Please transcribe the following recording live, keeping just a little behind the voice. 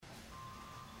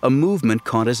A movement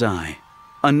caught his eye.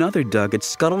 Another dug had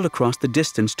scuttled across the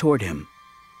distance toward him.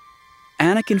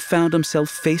 Anakin found himself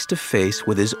face to face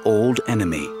with his old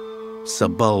enemy,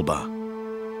 Sebulba.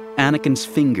 Anakin's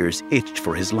fingers itched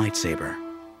for his lightsaber.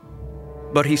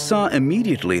 But he saw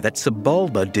immediately that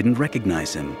Sebulba didn't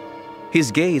recognize him.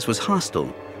 His gaze was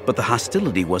hostile, but the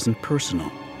hostility wasn't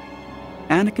personal.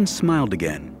 Anakin smiled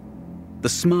again. The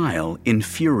smile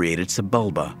infuriated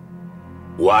Sebulba.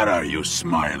 What are you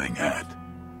smiling at?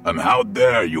 And how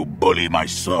dare you bully my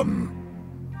son?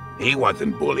 He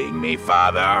wasn't bullying me,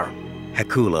 Father.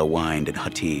 Hakula whined at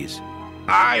Huttese.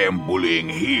 I am bullying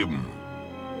him.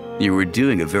 You were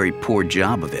doing a very poor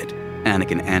job of it,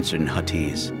 Anakin answered in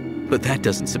Huttese. But that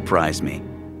doesn't surprise me.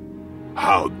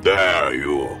 How dare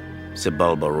you?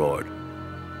 Sebulba roared.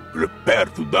 Prepare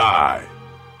to die.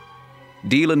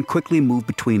 Deilin quickly moved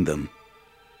between them.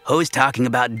 Who's talking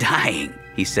about dying?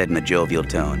 He said in a jovial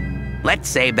tone. Let's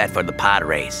save that for the pod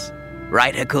race.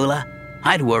 Right, Hakula?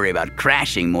 I'd worry about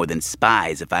crashing more than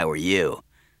spies if I were you.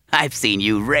 I've seen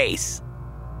you race.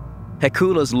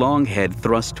 Hakula's long head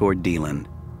thrust toward Deilin.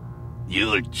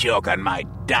 You'll choke on my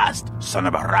dust, son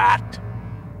of a rat.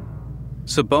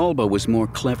 Sebulba was more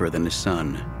clever than his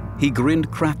son. He grinned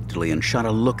craftily and shot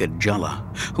a look at Jalla,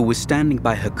 who was standing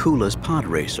by Hakula's pod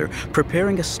racer,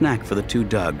 preparing a snack for the two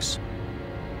Dugs.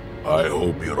 I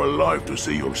hope you're alive to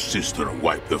see your sister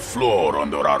wipe the floor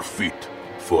under our feet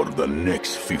for the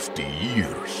next 50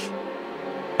 years.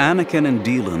 Anakin and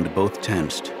Deilin both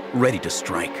tensed, ready to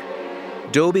strike.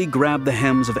 Dobie grabbed the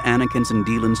hems of Anakin's and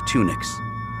Deilin's tunics.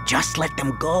 Just let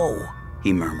them go,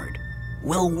 he murmured.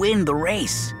 We'll win the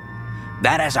race.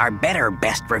 That is our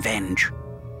best revenge.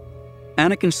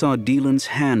 Anakin saw Deilin's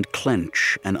hand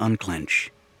clench and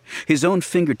unclench. His own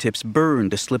fingertips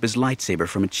burned to slip his lightsaber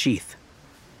from its sheath.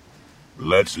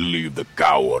 Let's leave the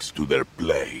cowards to their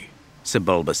play,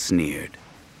 Sebulba sneered.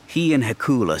 He and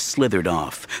Hakula slithered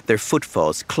off, their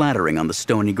footfalls clattering on the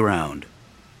stony ground.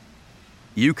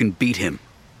 You can beat him.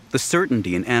 The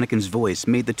certainty in Anakin's voice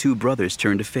made the two brothers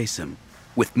turn to face him.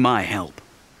 With my help.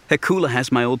 Hakula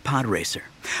has my old pod racer.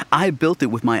 I built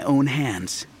it with my own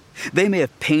hands. They may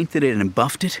have painted it and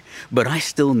buffed it, but I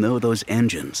still know those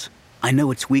engines. I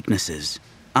know its weaknesses.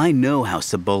 I know how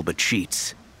Sebulba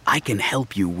cheats. I can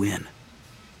help you win.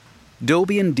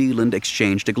 Dobie and Deilin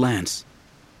exchanged a glance.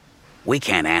 We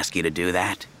can't ask you to do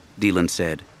that, Deilin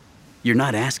said. You're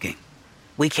not asking.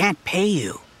 We can't pay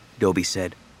you, Dobie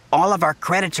said. All of our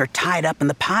credits are tied up in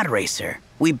the pod racer.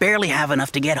 We barely have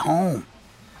enough to get home.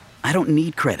 I don't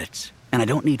need credits, and I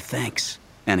don't need thanks,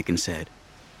 Anakin said.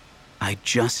 I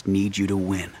just need you to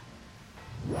win.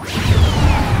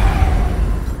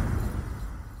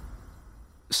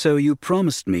 So you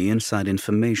promised me inside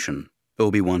information,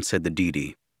 Obi-Wan said to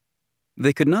Didi.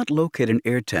 They could not locate an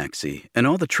air taxi, and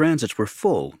all the transits were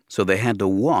full, so they had to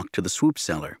walk to the swoop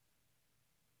cellar.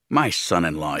 My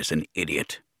son-in-law is an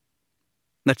idiot.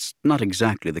 That's not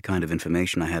exactly the kind of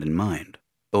information I had in mind,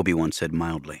 Obi-Wan said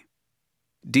mildly.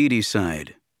 Didi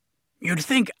sighed. You'd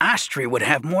think Astri would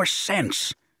have more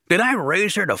sense. Did I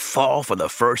raise her to fall for the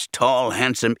first tall,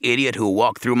 handsome idiot who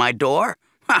walked through my door?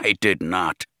 I did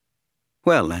not.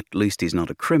 Well, at least he's not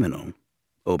a criminal,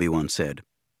 Obi-Wan said.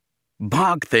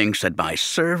 Bog thinks that by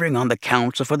serving on the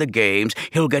council for the games,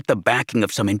 he'll get the backing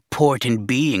of some important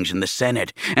beings in the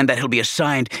Senate, and that he'll be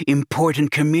assigned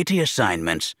important committee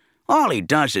assignments. All he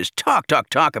does is talk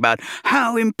about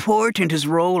how important his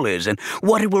role is and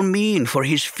what it will mean for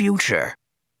his future.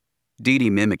 Didi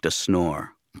mimicked a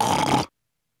snore.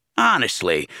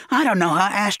 Honestly, I don't know how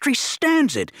Astri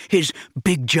stands it. His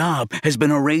big job has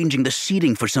been arranging the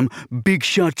seating for some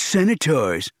big-shot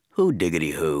senators. Who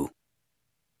diggity who?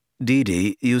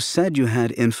 Didi, you said you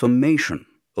had information,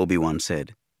 Obi-Wan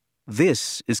said.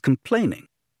 This is complaining.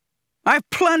 I've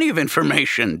plenty of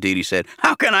information, Didi said.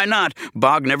 How can I not?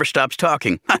 Bog never stops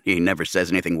talking. He never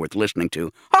says anything worth listening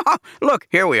to. Ha! Look,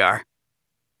 here we are.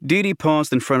 Didi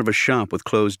paused in front of a shop with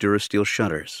closed Durasteel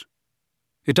shutters.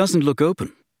 It doesn't look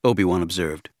open, Obi-Wan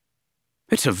observed.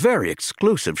 It's a very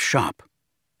exclusive shop.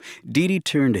 Didi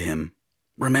turned to him.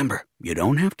 Remember, you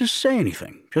don't have to say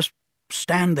anything. Just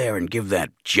stand there and give that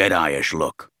Jedi-ish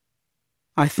look.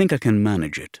 I think I can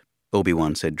manage it,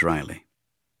 Obi-Wan said dryly.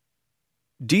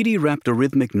 Didi rapped a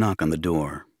rhythmic knock on the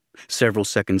door. Several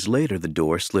seconds later, the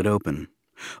door slid open.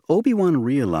 Obi-Wan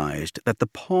realized that the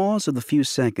pause of the few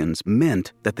seconds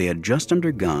meant that they had just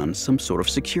undergone some sort of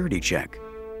security check.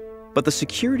 But the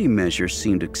security measures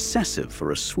seemed excessive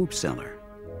for a swoop cellar.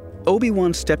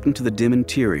 Obi-Wan stepped into the dim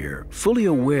interior, fully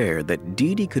aware that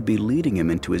Didi could be leading him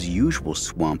into his usual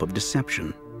swamp of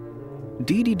deception.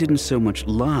 Didi didn't so much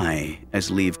lie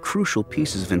as leave crucial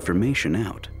pieces of information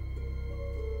out.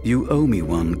 You owe me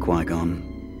one,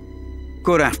 Qui-Gon.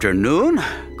 Good afternoon.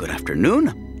 Good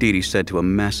afternoon, Didi said to a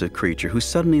massive creature who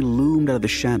suddenly loomed out of the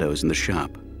shadows in the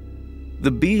shop. The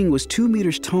being was 2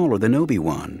 meters taller than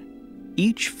Obi-Wan.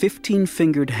 Each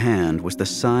 15-fingered hand was the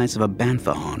size of a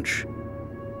bantha haunch.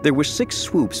 There were 6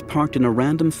 swoops parked in a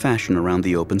random fashion around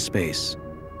the open space.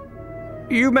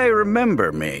 You may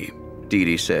remember me,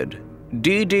 Didi said.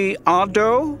 Didi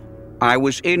Ado? I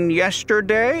was in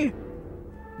yesterday?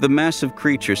 The massive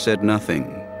creature said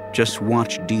nothing, just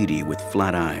watched Didi with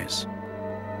flat eyes.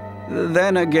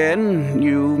 Then again,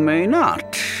 you may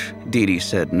not, Didi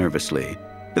said nervously.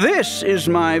 This is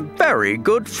my very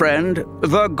good friend,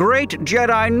 the great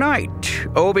Jedi Knight,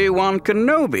 Obi-Wan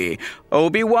Kenobi.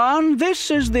 Obi-Wan, this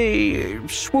is the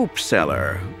swoop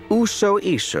seller, Uso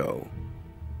Iso.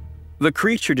 The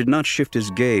creature did not shift his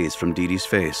gaze from Didi's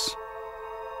face.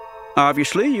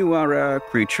 Obviously, you are a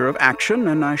creature of action,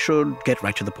 and I should get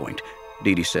right to the point,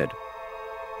 Didi said.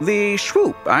 The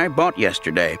swoop I bought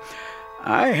yesterday.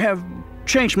 I have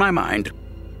changed my mind.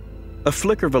 A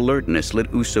flicker of alertness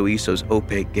lit Uso Iso's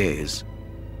opaque gaze.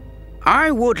 I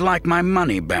would like my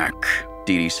money back,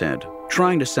 Didi said,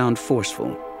 trying to sound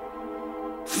forceful.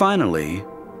 Finally,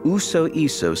 Uso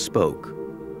Iso spoke.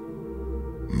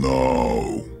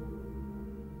 No.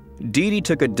 Didi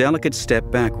took a delicate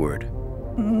step backward.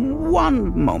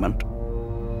 One moment.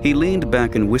 He leaned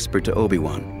back and whispered to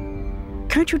Obi-Wan.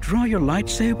 Can't you draw your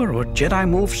lightsaber or Jedi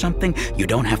move something? You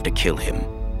don't have to kill him.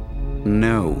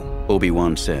 No,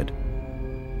 Obi-Wan said.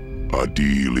 A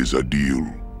deal is a deal,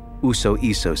 Uso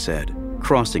Iso said,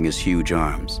 crossing his huge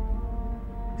arms.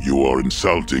 You are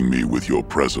insulting me with your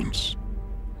presence.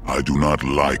 I do not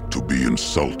like to be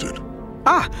insulted.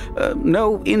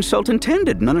 No insult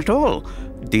intended, none at all,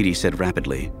 Didi said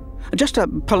rapidly. Just a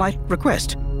polite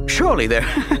request. Surely there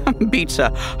beats a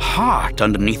heart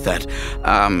underneath that,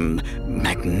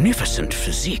 magnificent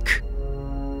physique.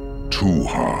 2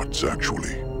 hearts,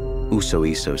 actually, Uso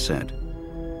Iso said.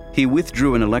 He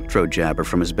withdrew an electro jabber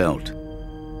from his belt.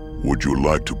 Would you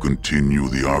like to continue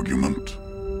the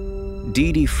argument?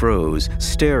 Didi froze,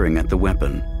 staring at the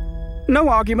weapon. No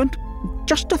argument,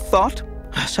 just a thought.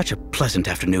 Such a pleasant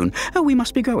afternoon. We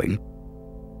must be going.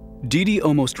 Didi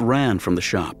almost ran from the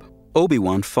shop.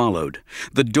 Obi-Wan followed.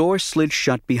 The door slid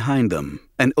shut behind them,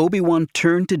 and Obi-Wan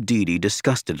turned to Didi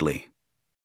disgustedly.